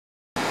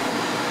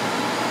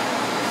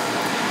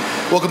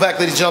Welcome back,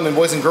 ladies and gentlemen,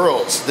 boys and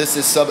girls. This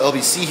is Sub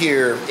LBC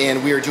here,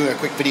 and we are doing a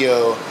quick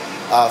video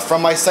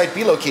from my Site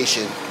B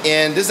location.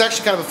 And this is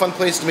actually kind of a fun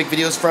place to make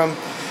videos from,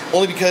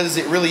 only because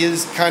it really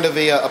is kind of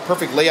a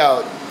perfect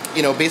layout.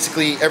 You know,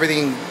 basically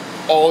everything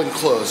all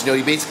enclosed. You know,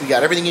 you basically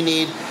got everything you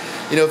need.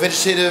 You know,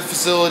 vegetative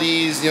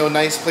facilities. You know,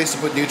 nice place to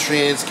put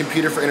nutrients,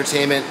 computer for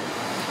entertainment.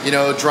 You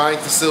know, drying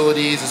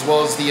facilities, as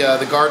well as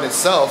the garden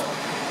itself.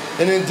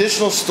 And an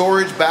additional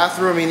storage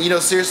bathroom. I mean, you know,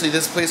 seriously,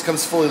 this place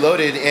comes fully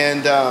loaded, and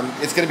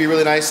it's going to be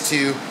really nice to,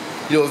 you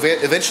know,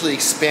 eventually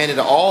expand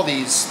into all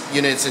these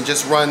units and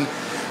just run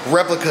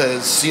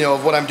replicas, you know,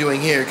 of what I'm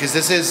doing here, because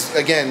this is,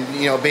 again,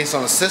 you know, based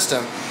on a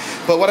system.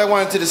 But what I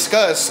wanted to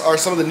discuss are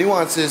some of the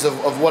nuances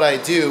of what I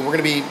do. We're going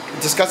to be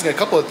discussing a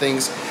couple of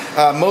things,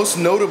 most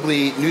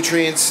notably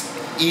nutrients,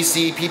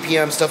 EC,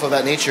 PPM, stuff of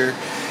that nature.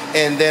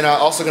 And then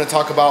also going to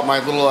talk about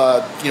my little,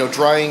 you know,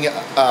 drying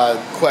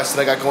quest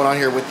that I got going on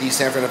here with the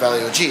San Fernando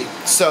Valley OG.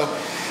 So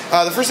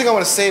the first thing I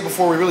want to say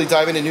before we really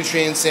dive into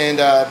nutrients and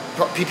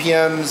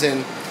PPMs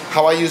and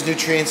how I use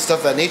nutrients,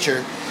 stuff of that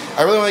nature,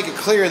 I really want to make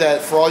it clear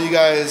that for all you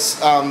guys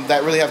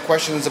that really have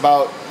questions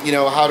about, you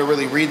know, how to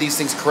really read these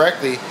things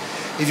correctly,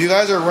 if you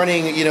guys are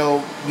running, you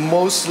know,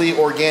 mostly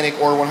organic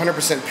or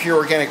 100% pure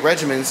organic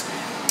regimens,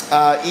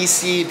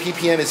 EC,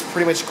 PPM is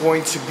pretty much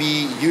going to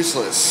be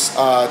useless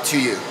to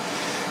you.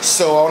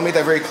 So I want to make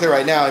that very clear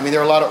right now. I mean, there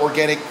are a lot of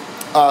organic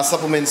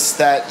supplements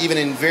that, even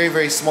in very,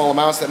 very small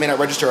amounts that may not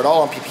register at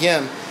all on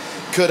PPM,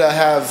 could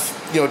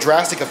have, you know,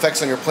 drastic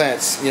effects on your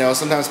plants. You know,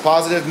 sometimes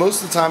positive,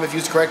 most of the time if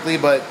used correctly,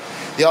 but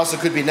they also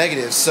could be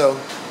negative. So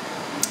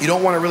you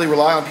don't want to really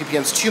rely on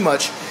PPMs too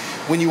much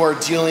when you are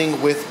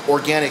dealing with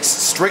organics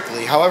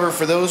strictly. However,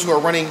 for those who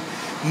are running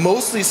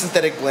mostly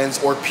synthetic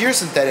blends or pure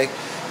synthetic,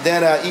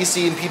 then EC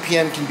and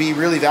PPM can be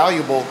really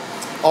valuable.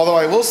 Although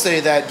I will say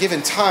that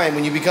given time,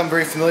 when you become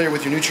very familiar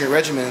with your nutrient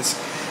regimens,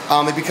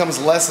 it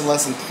becomes less and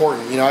less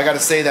important. You know, I got to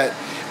say that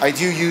I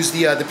do use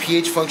the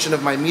pH function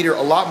of my meter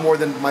a lot more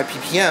than my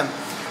PPM,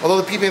 although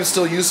the PPM is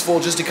still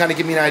useful just to kind of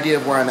give me an idea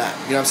of where I'm at.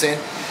 You know what I'm saying?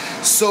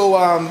 So,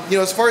 you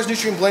know, as far as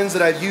nutrient blends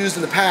that I've used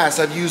in the past,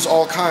 I've used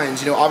all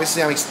kinds. You know,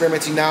 obviously I'm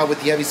experimenting now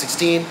with the Heavy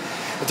 16.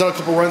 I've done a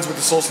couple runs with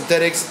the Soul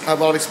Synthetics. I have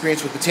a lot of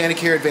experience with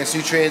Botanicare, Advanced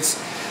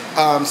Nutrients,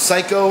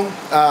 Psycho,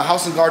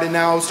 House and Garden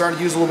now, starting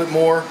to use a little bit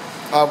more.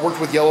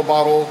 Worked with Yellow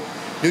Bottle,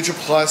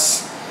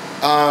 NutriPlus,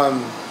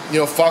 you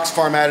know, Fox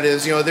Farm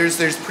Additives. You know, there's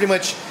pretty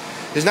much,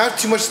 there's not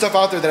too much stuff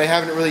out there that I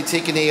haven't really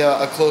taken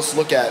a close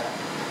look at.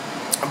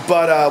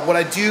 But what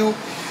I do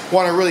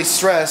want to really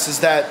stress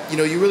is that, you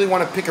know, you really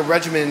want to pick a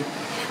regimen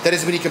that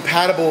is going to be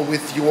compatible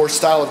with your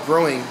style of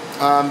growing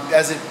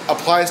as it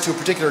applies to a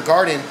particular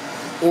garden,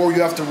 or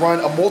you have to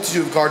run a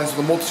multitude of gardens with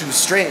a multitude of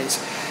strains.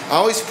 I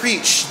always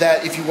preach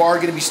that if you are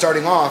going to be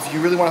starting off, you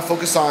really want to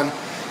focus on,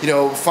 you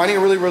know, finding a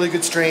really, really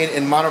good strain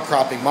and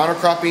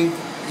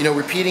monocropping, you know,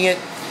 repeating it,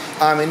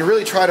 and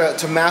really try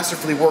to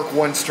masterfully work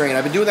one strain.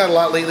 I've been doing that a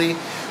lot lately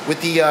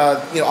with the,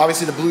 you know,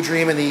 obviously the Blue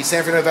Dream and the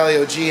San Fernando Valley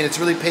OG, and it's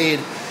really paid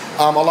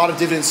a lot of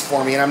dividends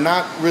for me. And I'm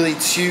not really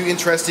too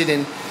interested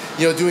in,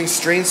 you know, doing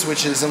strain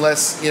switches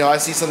unless, you know, I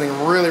see something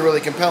really,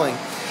 really compelling.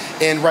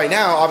 And right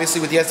now,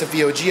 obviously with the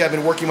SFVOG, I've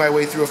been working my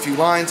way through a few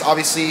lines.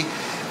 Obviously,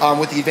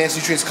 with the Advanced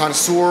Nutrients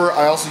Connoisseur,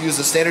 I also use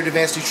the standard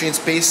Advanced Nutrients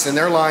base in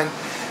their line.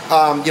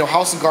 You know,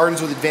 House and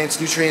Gardens with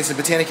Advanced Nutrients and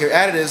Botanicare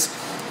Additives,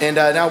 and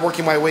now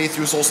working my way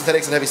through Soul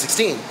Synthetics and Heavy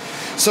 16.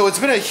 So it's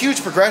been a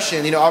huge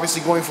progression, you know,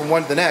 obviously going from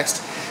one to the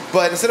next.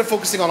 But instead of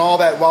focusing on all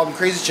that wild and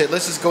crazy shit,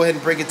 let's just go ahead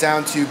and break it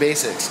down to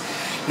basics.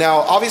 Now,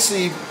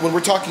 obviously, when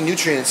we're talking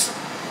nutrients,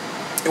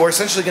 we're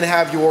essentially going to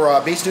have your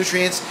base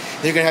nutrients,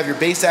 then you're going to have your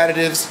base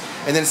additives,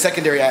 and then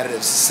secondary additives.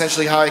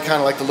 Essentially how I kind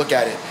of like to look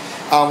at it.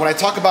 When I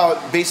talk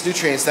about base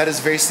nutrients, that is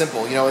very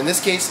simple. You know, in this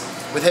case,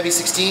 with Heavy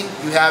 16,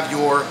 you have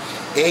your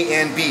A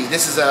and B.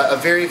 This is a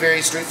very,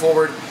 very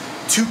straightforward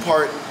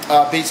two-part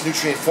base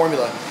nutrient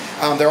formula.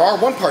 There are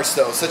one-parts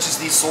though, such as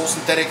the Soul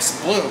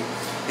Synthetics Bloom.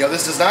 You know,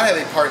 this does not have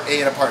a part A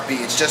and a part B.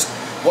 It's just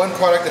one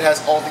product that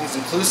has all things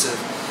inclusive.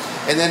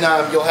 And then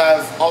you'll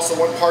have also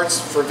one parts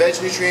for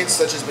veg nutrients,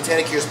 such as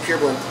Botanicare's Pure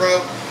Bloom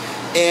Pro.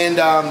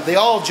 And they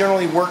all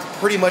generally work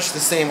pretty much the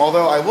same,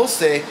 although I will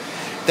say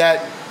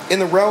that in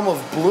the realm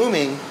of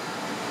blooming,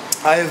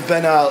 I have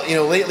been, you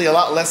know, lately a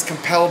lot less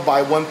compelled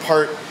by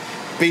one-part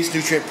base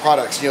nutrient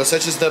products, you know,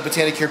 such as the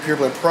Botanicare Pure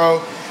Bloom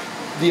Pro,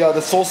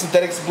 the Soul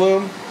Synthetics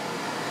Bloom.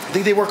 I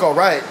think they work all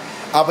right,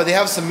 but they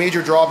have some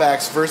major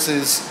drawbacks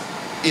versus,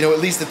 you know, at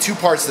least the two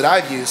parts that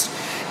I've used.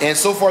 And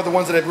so far, the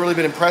ones that I've really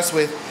been impressed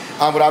with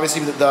would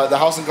obviously be the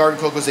House and Garden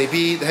Coco's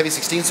AB, the Heavy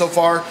 16 so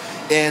far,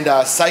 and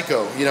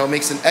Psycho, you know,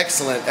 makes an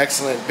excellent,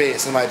 excellent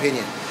base in my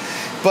opinion.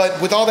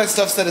 But with all that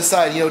stuff set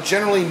aside, you know,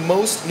 generally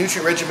most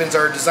nutrient regimens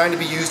are designed to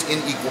be used in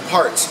equal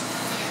parts.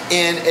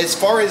 And as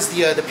far as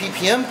the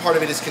PPM part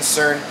of it is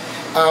concerned,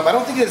 I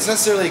don't think it's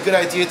necessarily a good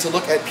idea to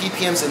look at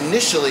PPMs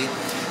initially,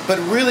 but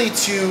really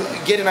to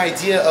get an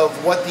idea of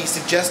what the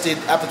suggested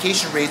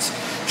application rates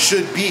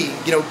should be,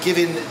 you know,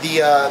 given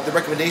the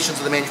recommendations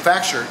of the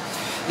manufacturer.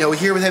 You know,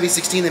 here with Heavy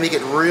 16, they make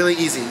it really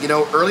easy. You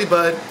know, early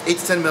bud, 8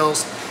 to 10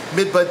 mils,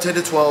 mid bud 10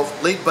 to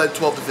 12, late bud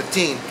 12 to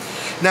 15.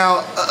 Now,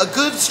 a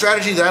good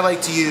strategy that I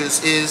like to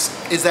use is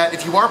that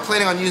if you are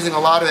planning on using a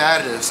lot of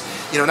additives,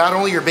 you know, not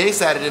only your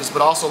base additives,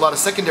 but also a lot of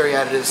secondary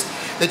additives,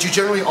 that you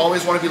generally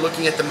always want to be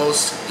looking at the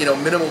most, you know,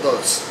 minimal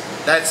dose.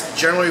 That's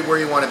generally where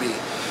you want to be.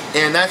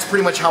 And that's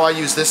pretty much how I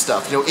use this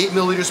stuff. You know, 8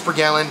 milliliters per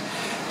gallon,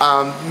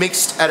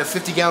 mixed at a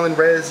 50-gallon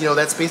res, you know,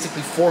 that's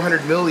basically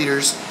 400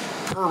 milliliters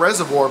per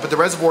reservoir, but the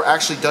reservoir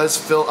actually does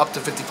fill up to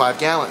 55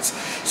 gallons.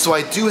 So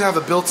I do have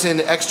a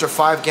built-in extra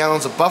 5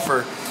 gallons of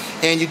buffer.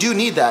 And you do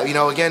need that, you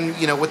know, again,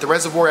 you know, with the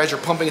reservoir, as you're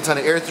pumping a ton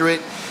of air through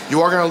it,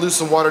 you are going to lose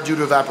some water due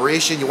to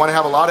evaporation. You want to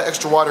have a lot of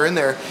extra water in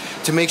there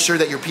to make sure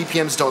that your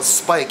PPMs don't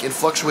spike and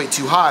fluctuate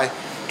too high,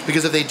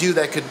 because if they do,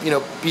 that could, you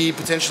know, be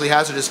potentially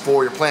hazardous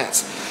for your plants.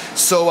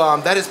 So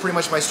that is pretty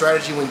much my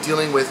strategy when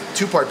dealing with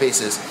 2-part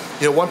bases.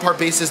 You know, 1-part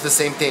bases, the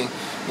same thing.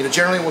 You know,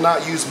 generally will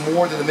not use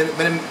more than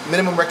the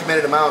minimum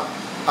recommended amount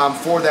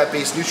for that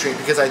base nutrient,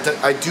 because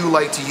I do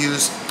like to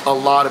use a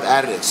lot of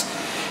additives.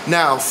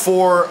 Now,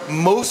 for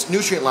most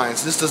nutrient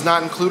lines, this does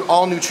not include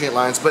all nutrient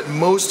lines, but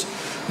most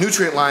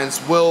nutrient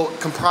lines will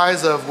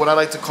comprise of what I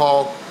like to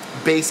call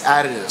base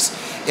additives.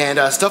 And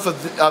stuff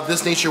of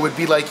this nature would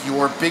be like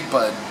your Big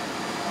Bud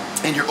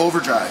and your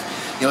Overdrive.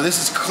 You know,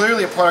 this is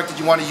clearly a product that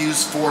you want to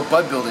use for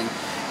bud building,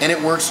 and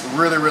it works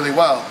really, really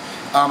well.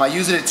 I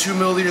use it at 2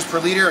 milliliters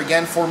per liter,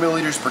 again 4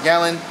 milliliters per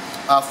gallon,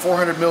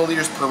 400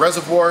 milliliters per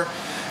reservoir.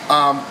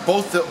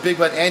 Both the Big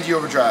Bud and the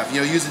Overdrive, you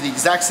know, use it the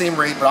exact same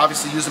rate, but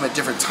obviously use them at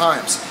different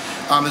times.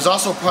 There's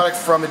also a product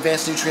from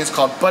Advanced Nutrients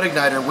called Bud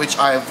Igniter, which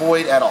I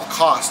avoid at all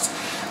costs.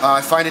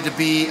 I find it to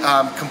be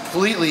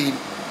completely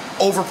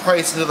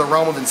overpriced into the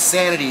realm of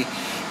insanity,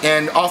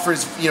 and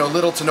offers, you know,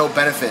 little to no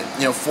benefit,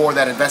 you know, for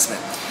that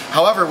investment.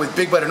 However, with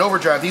Big Bud and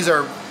Overdrive, these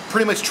are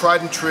pretty much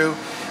tried and true.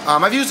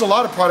 I've used a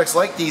lot of products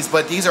like these,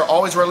 but these are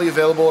always readily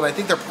available, and I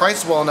think they're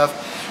priced well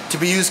enough to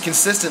be used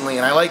consistently,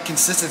 and I like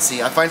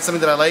consistency. I find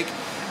something that I like,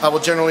 I will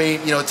generally,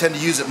 you know, tend to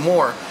use it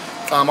more.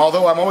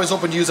 Although I'm always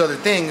open to use other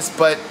things,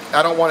 but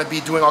I don't want to be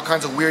doing all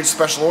kinds of weird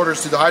special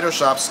orders through the hydro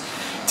shops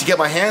to get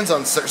my hands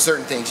on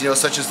certain things, you know,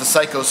 such as the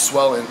Psycho,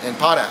 Swell, and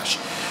Potash.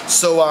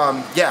 So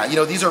yeah, you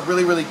know, these are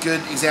really, really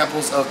good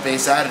examples of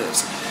base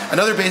additives.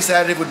 Another base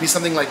additive would be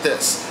something like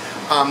this.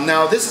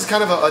 Now, this is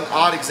kind of an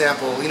odd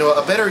example. You know,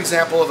 a better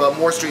example of a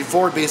more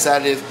straightforward base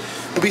additive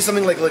would be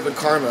something like Liquid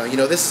Karma. You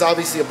know, this is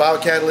obviously a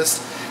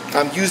biocatalyst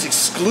used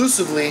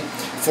exclusively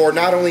for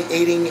not only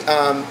aiding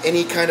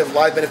any kind of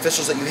live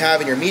beneficials that you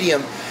have in your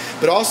medium,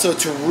 but also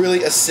to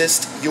really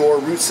assist your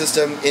root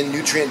system in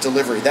nutrient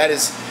delivery. That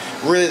is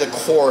really the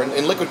core,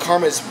 and Liquid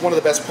Karma is one of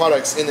the best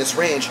products in this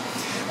range.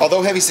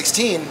 Although Heavy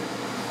 16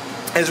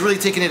 has really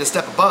taken it a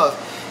step above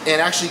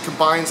and actually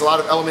combines a lot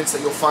of elements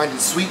that you'll find in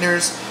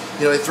sweeteners.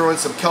 You know, they throw in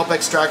some kelp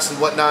extracts and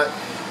whatnot,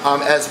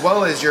 as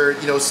well as your,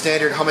 you know,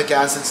 standard humic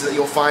acids that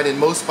you'll find in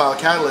most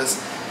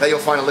biocatalysts that you'll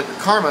find in Liquid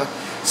Karma.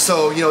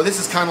 So, you know, this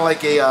is kind of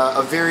like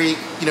a very,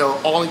 you know,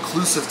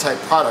 all-inclusive type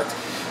product.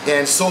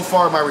 And so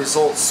far, my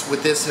results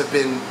with this have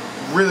been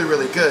really,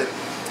 really good.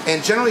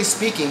 And generally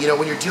speaking, you know,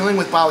 when you're dealing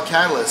with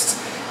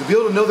biocatalysts, you'll be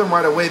able to know them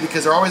right away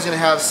because they're always going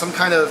to have some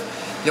kind of,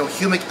 you know,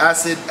 humic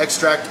acid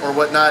extract or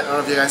whatnot. I don't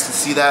know if you guys can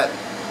see that.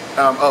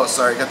 Oh,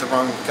 sorry,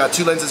 got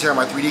two lenses here on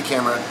my 3D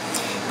camera.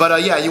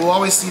 But yeah, you will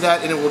always see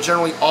that, and it will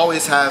generally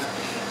always have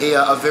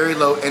a very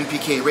low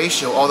NPK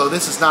ratio, although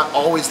this is not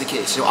always the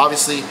case. You know,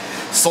 obviously,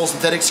 Soul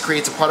Synthetics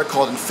creates a product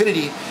called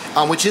Infinity,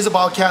 which is a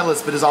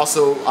biocatalyst, but is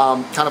also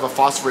kind of a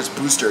phosphorus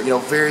booster. You know,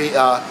 very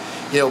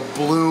you know,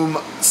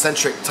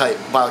 bloom-centric type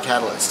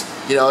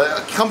biocatalyst. You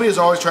know, companies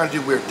are always trying to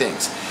do weird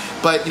things.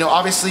 But, you know,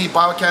 obviously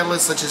biocatalysts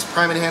such as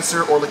Prime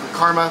Enhancer or Liquid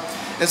Karma,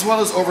 as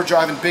well as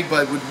Overdrive and Big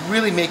Bud, would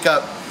really make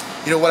up,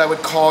 you know, what I would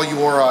call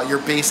your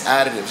base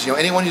additives. You know,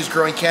 anyone who's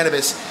growing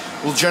cannabis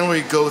will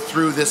generally go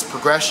through this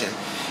progression.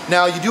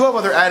 Now, you do have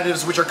other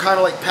additives which are kind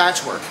of like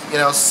patchwork, you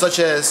know, such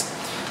as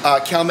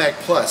CalMag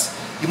Plus.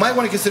 You might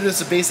want to consider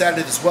this a base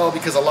additive as well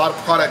because a lot of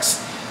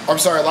products, or I'm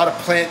sorry, a lot of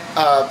plant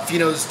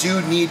phenos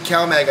do need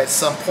CalMag at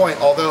some point,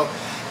 although,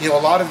 you know,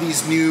 a lot of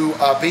these new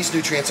base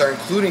nutrients are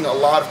including a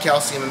lot of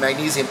calcium and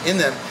magnesium in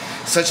them,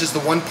 such as the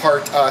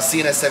 1-part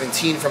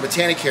CNS17 from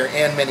Botanicare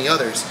and many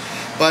others.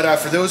 But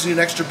for those who need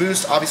an extra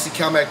boost, obviously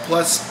CalMag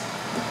Plus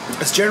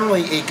is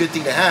generally a good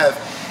thing to have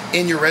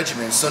in your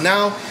regimen. So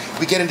now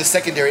we get into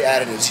secondary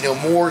additives, you know,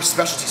 more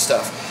specialty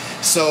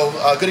stuff. So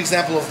a good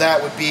example of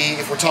that would be,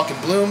 if we're talking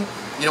bloom,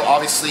 you know,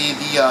 obviously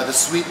the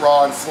Sweet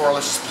Raw and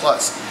Floralicious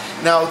Plus.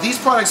 Now, these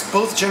products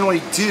both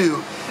generally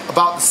do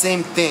about the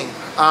same thing.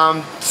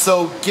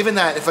 So given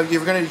that, if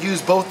you're going to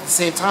use both at the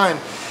same time,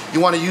 you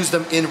want to use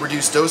them in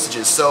reduced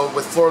dosages. So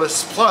with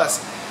Floralicious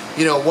Plus,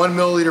 you know, 1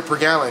 milliliter per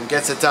gallon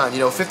gets it done. You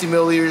know, 50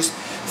 milliliters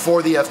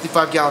for the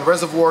 55-gallon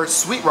reservoir.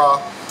 Sweet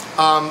Raw,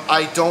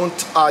 I don't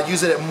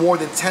use it at more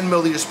than 10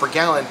 milliliters per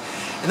gallon,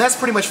 and that's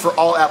pretty much for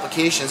all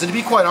applications. And to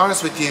be quite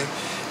honest with you,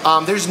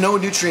 there's no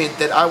nutrient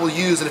that I will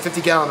use in a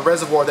 50-gallon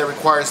reservoir that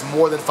requires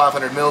more than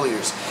 500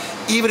 milliliters.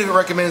 Even if it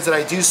recommends that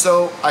I do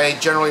so, I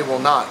generally will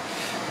not,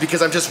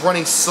 because I'm just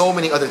running so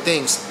many other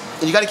things.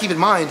 And you got to keep in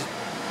mind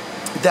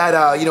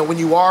that you know, when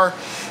you are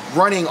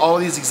running all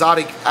of these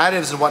exotic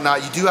additives and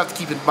whatnot, you do have to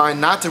keep in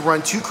mind not to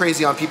run too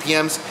crazy on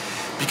PPMs,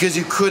 because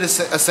you could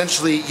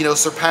essentially, you know,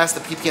 surpass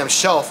the PPM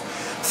shelf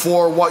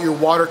for what your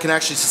water can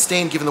actually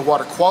sustain given the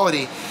water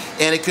quality,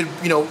 and it could,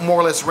 you know, more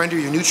or less render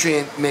your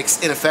nutrient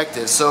mix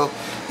ineffective. So,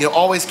 you know,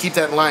 always keep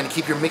that in line.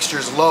 Keep your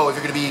mixtures low if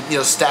you're going to be, you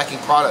know, stacking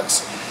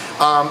products.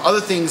 Other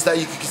things that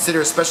you could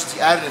consider a specialty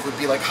additive would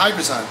be like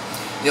Hydrozyme.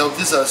 You know,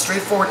 this is a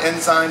straightforward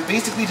enzyme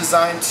basically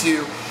designed to,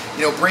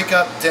 you know, break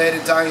up dead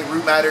and dying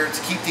root matter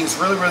to keep things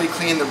really, really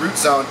clean in the root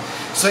zone,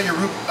 so that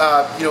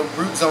your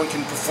root zone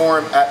can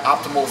perform at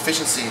optimal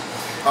efficiency.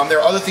 There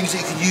are other things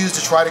that you can use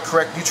to try to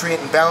correct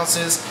nutrient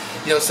imbalances,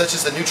 you know, such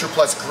as the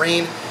NutriPlus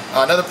Green.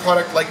 Another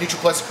product like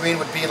NutriPlus Green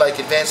would be like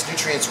Advanced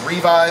Nutrients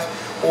Revive,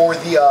 or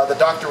the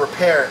Dr.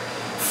 Repair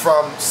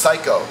from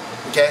Psycho.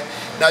 Okay.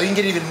 Now you can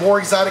get even more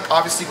exotic,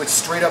 obviously, with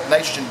straight up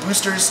nitrogen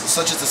boosters,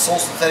 such as the Soul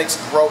Synthetics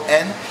Grow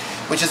N,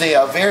 which is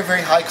a very,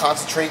 very high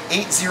concentrate,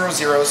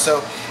 800.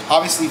 So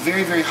obviously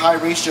very, very high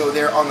ratio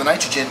there on the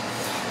nitrogen.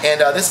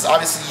 And this is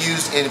obviously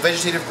used in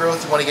vegetative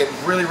growth. You want to get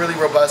really, really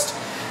robust,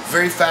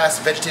 very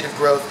fast vegetative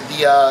growth.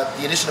 The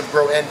addition of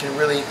Grow N can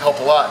really help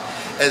a lot,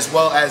 as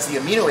well as the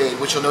Amino Aid,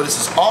 which you'll notice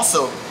is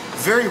also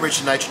very rich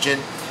in nitrogen,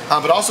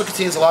 but also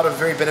contains a lot of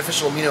very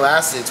beneficial amino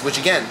acids, which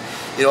again,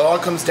 it all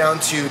comes down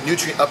to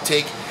nutrient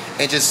uptake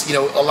and just, you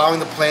know, allowing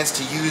the plants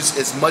to use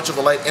as much of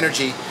the light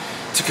energy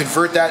to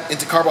convert that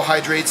into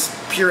carbohydrates,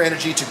 pure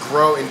energy, to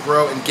grow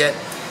and get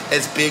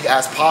as big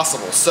as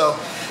possible. So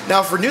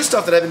now for new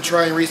stuff that I've been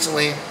trying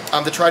recently,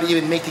 to try to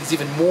even make things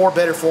even more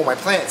better for my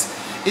plants,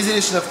 is the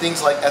addition of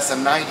things like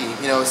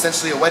SM90, you know,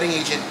 essentially a wetting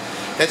agent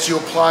that you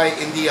apply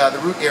in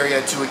the root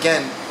area to,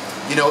 again,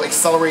 you know,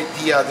 accelerate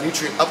the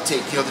nutrient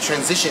uptake, you know, the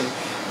transition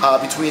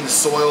between the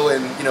soil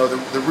and, you know,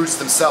 the roots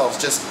themselves.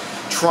 Just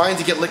trying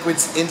to get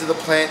liquids into the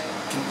plant,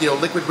 you know,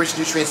 liquid-rich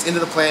nutrients into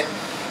the plant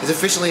as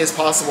efficiently as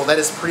possible. That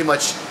is pretty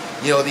much,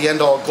 you know, the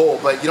end-all goal.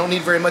 But you don't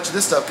need very much of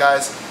this stuff,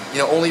 guys. You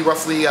know, only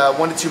roughly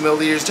 1 to 2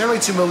 milliliters, generally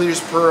 2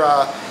 milliliters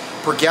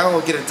per gallon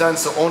will get it done.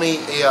 So only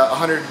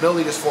 100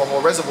 milliliters for a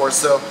whole reservoir.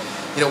 So,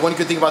 you know, one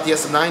good thing about the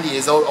SM90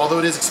 is, although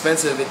it is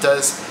expensive, it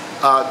does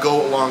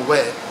go a long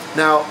way.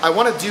 Now, I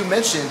want to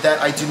mention that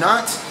I do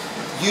not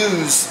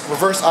use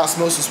reverse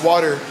osmosis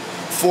water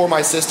for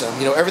my system.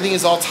 You know, everything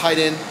is all tied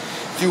in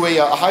through a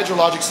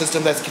hydrologic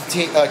system that's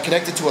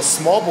connected to a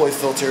small boy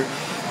filter,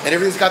 and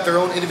everything's got their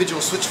own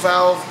individual switch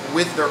valve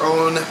with their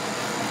own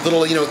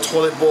little, you know,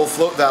 toilet bowl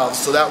float valves.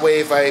 So that way,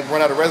 if I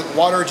run out of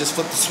water, just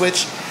flip the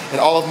switch, and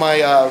all of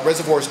my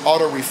reservoirs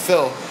auto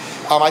refill.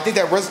 I think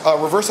that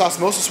reverse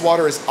osmosis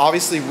water is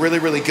obviously really,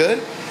 really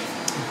good,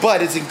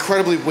 but it's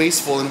incredibly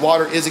wasteful, and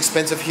water is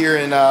expensive here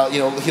in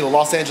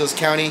Los Angeles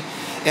County,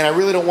 and I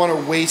really don't want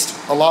to waste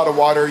a lot of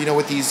water, you know,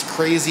 with these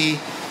crazy,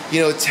 you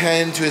know,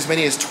 10 to as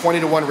many as 20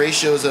 to 1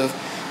 ratios of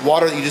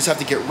water that you just have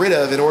to get rid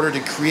of in order to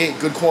create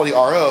good quality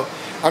RO.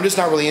 I'm just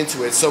not really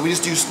into it. So we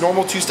just do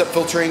normal 2-step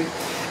filtering,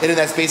 and then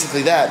that's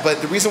basically that.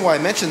 But the reason why I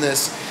mention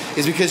this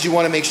is because you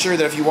want to make sure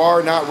that if you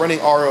are not running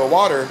RO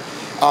water,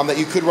 that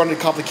you could run into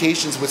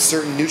complications with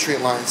certain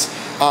nutrient lines,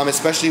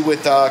 especially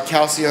with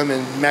calcium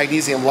and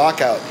magnesium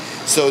lockout.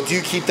 So do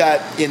keep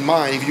that in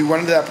mind. If you run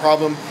into that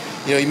problem,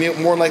 you know, you may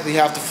more likely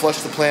have to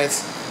flush the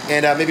plants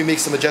and maybe make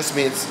some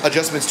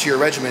adjustments to your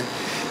regimen.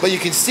 But you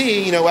can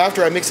see, you know,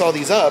 after I mix all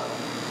these up,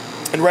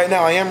 and right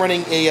now I am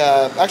running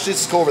actually let's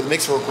just go over the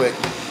mix real quick.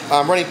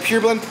 I'm running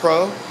Pure Blend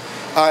Pro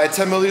at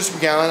 10 milliliters per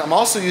gallon. I'm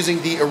also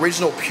using the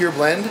original Pure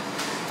Blend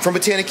from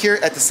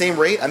Botanicare at the same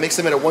rate. I mix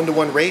them at a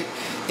 1-to-1 rate,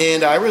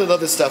 and I really love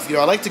this stuff. You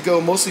know, I like to go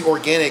mostly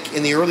organic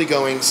in the early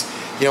goings,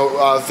 you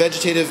know,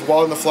 vegetative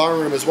while in the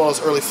flowering room as well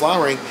as early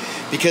flowering,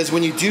 because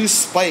when you do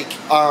spike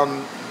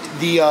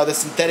the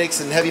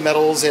synthetics and heavy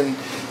metals and,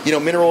 you know,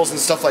 minerals and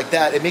stuff like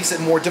that, it makes it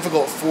more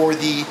difficult for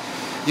the,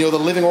 you know, the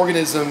living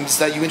organisms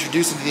that you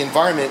introduce into the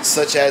environment,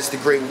 such as the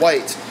great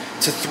white,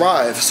 to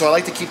thrive. So I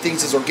like to keep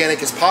things as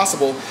organic as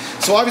possible.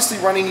 So obviously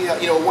running,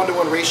 you know, a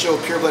 1-to-1 ratio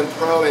of Pure Blend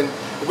Pro and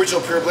original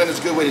Pure Blend is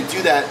a good way to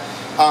do that.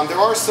 There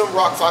are some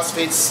rock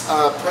phosphates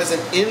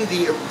present in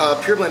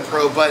the Pure Blend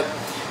Pro, but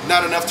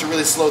not enough to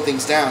really slow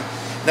things down.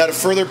 Now, to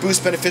further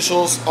boost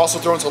beneficials, also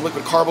throw in some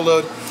liquid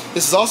carbaload.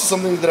 This is also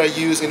something that I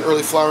use in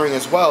early flowering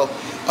as well,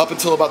 up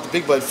until about the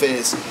big bud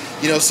phase.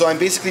 You know, so I'm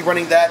basically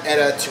running that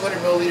at 200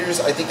 milliliters.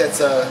 I think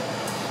that's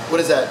what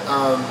is that?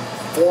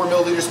 4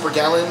 milliliters per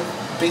gallon,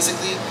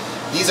 basically.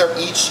 These are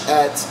each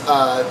at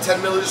 10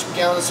 milliliters per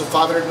gallon, so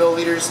 500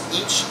 milliliters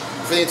each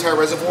for the entire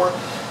reservoir.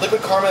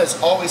 Liquid Karma is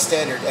always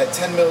standard at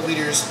 10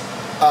 milliliters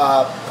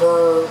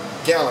per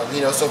gallon,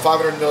 you know, so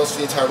 500 mils for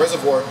the entire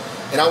reservoir.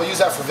 And I will use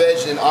that for veg,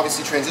 and then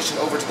obviously transition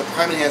over to the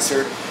prime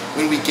enhancer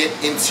when we get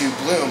into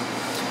bloom.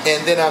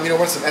 And then, you know,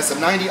 run some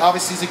SM90,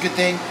 obviously is a good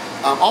thing.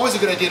 Always a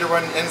good idea to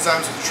run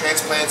enzymes with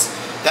transplants.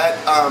 That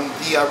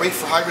the rate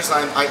for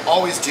Hydrozyme I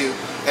always do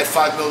at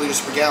 5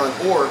 milliliters per gallon,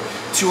 or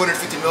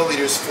 250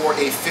 milliliters for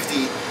a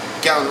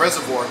 50-gallon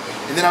reservoir.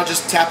 And then I'll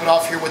just tap it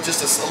off here with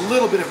just a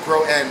little bit of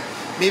Grow N,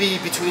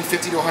 maybe between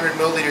 50 to 100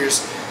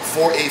 milliliters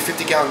for a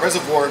 50-gallon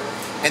reservoir,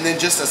 and then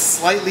just a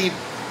slightly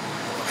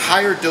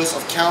higher dose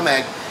of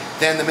CalMag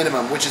than the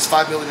minimum, which is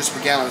 5 milliliters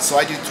per gallon. So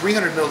I do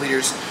 300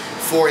 milliliters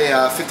for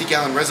a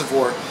 50-gallon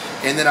reservoir,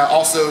 and then I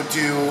also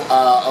do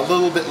a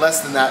little bit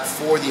less than that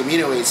for the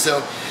amino acids.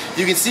 So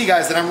you can see,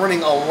 guys, that I'm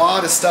running a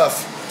lot of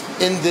stuff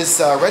in this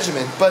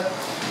regimen, but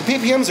the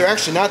PPMs are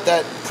actually not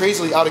that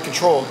crazily out of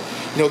control.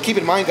 You know, keep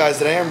in mind, guys,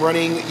 that I am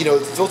running, you know,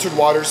 filtered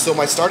water, so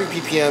my starting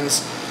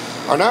PPMs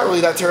are not really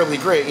that terribly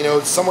great. You know,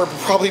 it's somewhere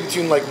probably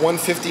between like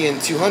 150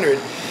 and 200,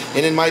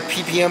 and then my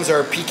PPMs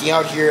are peaking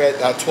out here at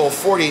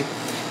 1240,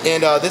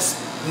 and this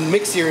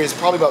mix here is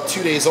probably about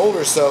 2 days old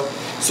or so.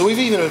 So we've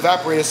even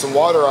evaporated some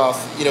water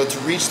off, you know, to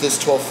reach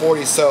this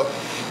 1240. So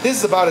this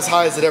is about as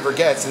high as it ever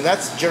gets, and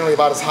that's generally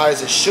about as high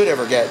as it should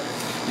ever get.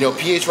 You know,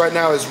 pH right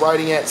now is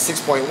riding at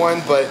 6.1,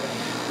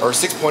 or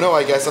 6.0,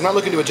 I guess. I'm not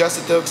looking to adjust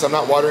it though, because I'm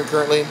not watering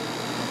currently.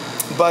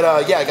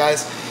 But yeah,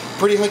 guys,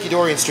 pretty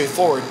hunky-dory and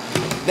straightforward.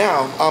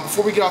 Now,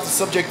 before we get off the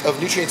subject of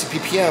nutrients and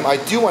PPM, I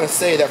do want to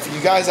say that for you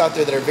guys out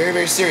there that are very,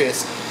 very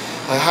serious,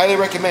 I highly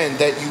recommend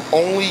that you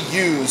only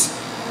use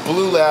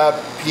Blue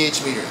Lab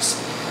pH meters.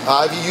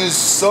 I've used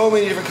so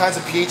many different kinds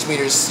of pH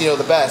meters, you know,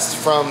 the best,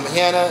 from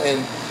Hanna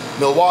and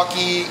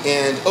Milwaukee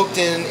and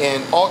Oakton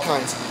and all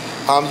kinds.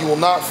 You will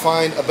not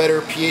find a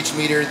better pH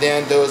meter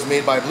than those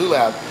made by Blue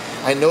Lab.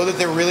 I know that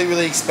they're really,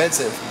 really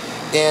expensive,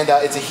 and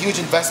it's a huge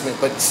investment,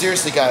 but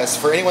seriously, guys,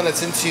 for anyone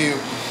that's into,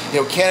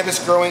 you know,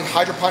 cannabis growing,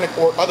 hydroponic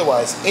or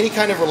otherwise, any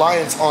kind of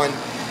reliance on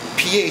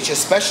pH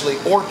especially,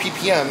 or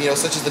PPM, you know,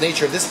 such as the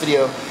nature of this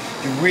video,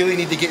 you really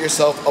need to get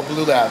yourself a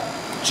Blue Lab,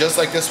 just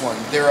like this one.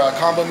 Their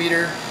combo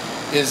meter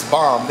is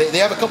bomb. They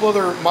have a couple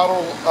other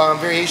model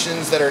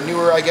variations that are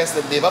newer, I guess,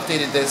 that they've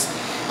updated this.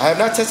 I have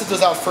not tested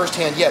those out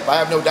firsthand yet, but I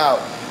have no doubt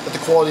that the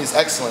quality is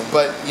excellent.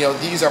 But, you know,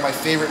 these are my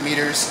favorite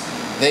meters.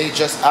 They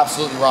just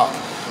absolutely rock.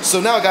 So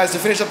now, guys, to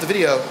finish up the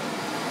video,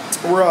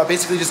 we're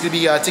basically just going to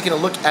be taking a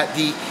look at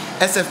the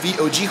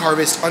SFVOG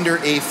harvest under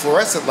a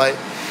fluorescent light.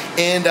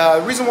 And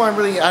the reason why I'm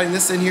really adding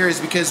this in here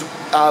is because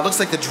it looks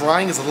like the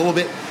drying is a little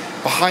bit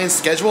behind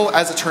schedule.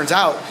 As it turns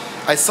out,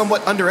 I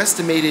somewhat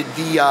underestimated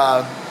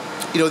the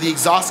you know, the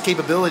exhaust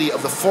capability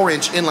of the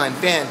 4-inch inline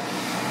fan.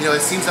 You know,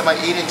 it seems that my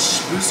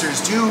 8-inch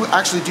boosters do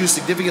actually do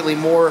significantly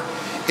more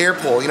air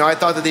pull. You know, I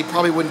thought that they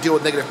probably wouldn't deal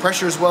with negative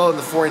pressure as well, and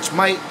the 4-inch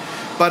might.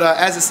 But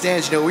as it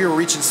stands, you know, we were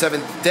reaching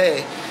 7th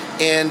day,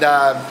 and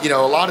you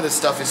know, a lot of this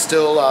stuff is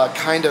still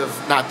kind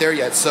of not there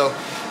yet. So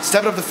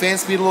stepping up the fan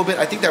speed a little bit.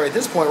 I think that at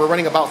this point we're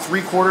running about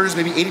 3/4,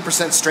 maybe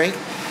 80% strength,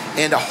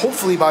 and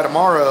hopefully by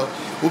tomorrow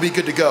we'll be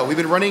good to go. We've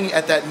been running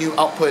at that new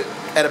output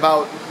at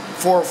about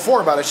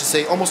I should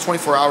say, almost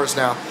 24 hours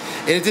now,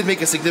 and it did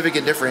make a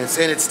significant difference,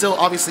 and it's still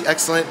obviously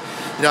excellent.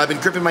 You know, I've been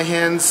gripping my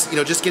hands, you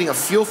know, just getting a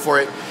feel for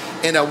it,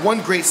 and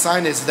one great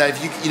sign is that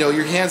if you know,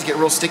 your hands get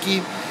real sticky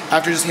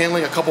after just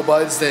handling a couple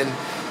buds, then,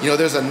 you know,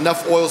 there's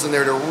enough oils in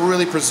there to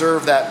really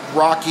preserve that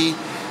rocky,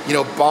 you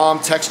know, bomb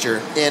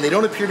texture, and they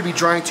don't appear to be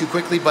drying too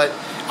quickly, but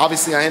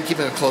obviously I am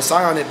keeping a close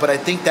eye on it. But I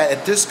think that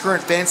at this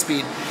current fan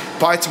speed,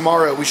 by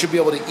tomorrow we should be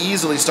able to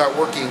easily start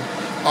working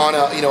on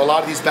you know, a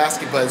lot of these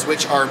basket buds,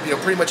 which are, you know,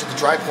 pretty much at the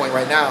dry point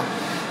right now.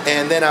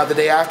 And then the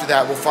day after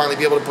that, we'll finally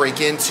be able to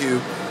break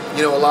into,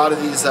 you know, a lot of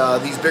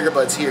these bigger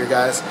buds here,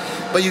 guys.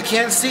 But you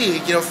can see,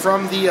 you know,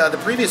 from the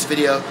previous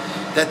video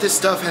that this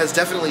stuff has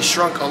definitely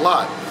shrunk a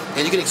lot,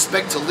 and you can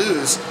expect to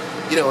lose,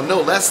 you know, no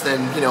less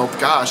than, you know,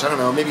 gosh, I don't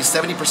know, maybe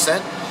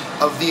 70%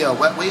 of the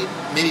wet weight,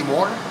 maybe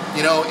more,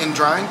 you know, in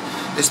drying,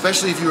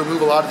 especially if you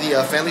remove a lot of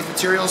the fan leaf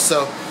materials.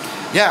 So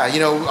yeah, you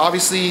know,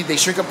 obviously they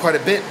shrink up quite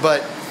a bit,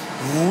 but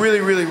really,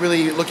 really,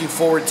 really looking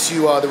forward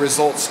to the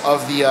results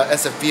of the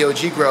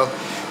SFVOG grow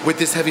with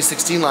this Heavy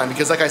 16 line,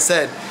 because like I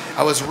said,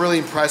 I was really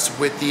impressed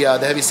with the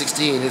Heavy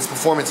 16. Its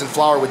performance in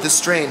flower with this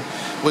strain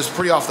was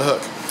pretty off the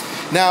hook.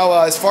 Now,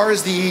 as far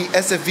as the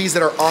SFVs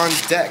that are on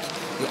deck,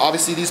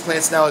 obviously these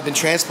plants now have been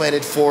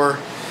transplanted for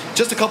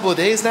just a couple of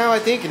days now, I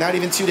think, not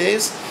even 2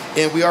 days,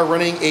 and we are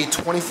running a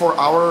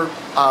 24-hour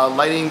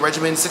lighting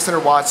regimen, 600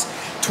 watts,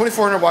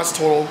 2400 watts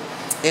total.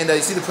 And you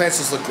see the plants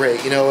just look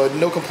great, you know,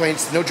 no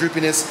complaints, no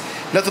droopiness,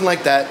 nothing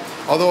like that.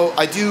 Although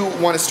I do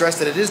want to stress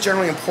that it is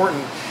generally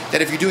important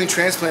that if you're doing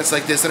transplants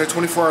like this under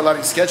 24-hour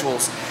lighting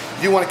schedules,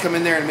 you do want to come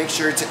in there and make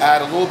sure to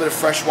add a little bit of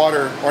fresh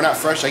water, or not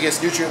fresh, I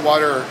guess nutrient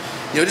water, or,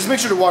 you know, just make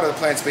sure to water the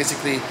plants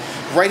basically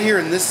right here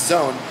in this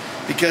zone,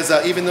 because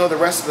even though the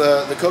rest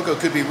of the cocoa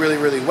could be really,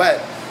 really wet,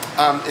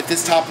 if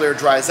this top layer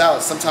dries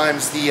out,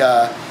 sometimes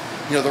the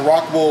you know, the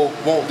rock wool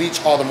won't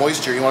leach all the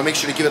moisture. You want to make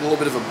sure to give it a little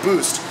bit of a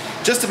boost,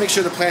 just to make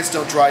sure the plants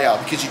don't dry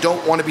out, because you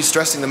don't want to be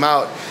stressing them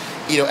out,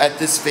 you know, at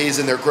this phase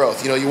in their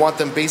growth. You know, you want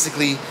them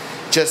basically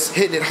just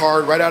hitting it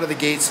hard right out of the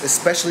gates,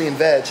 especially in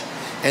veg.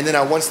 And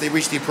then once they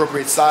reach the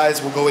appropriate size,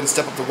 we'll go ahead and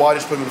step up the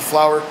wattage, put them in the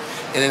flower,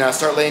 and then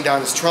start laying down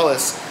this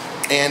trellis.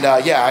 And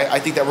yeah, I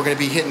think that we're going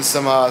to be hitting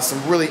some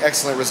really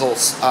excellent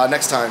results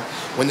next time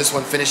when this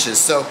one finishes.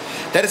 So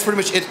that is pretty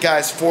much it,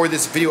 guys, for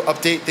this video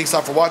update. Thanks a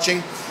lot for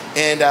watching.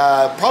 And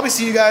probably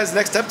see you guys. The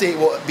next update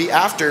will be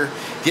after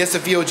the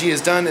SFVOG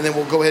is done, and then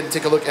we'll go ahead and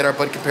take a look at our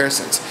bud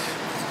comparisons.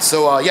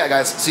 So yeah,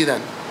 guys, see you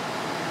then.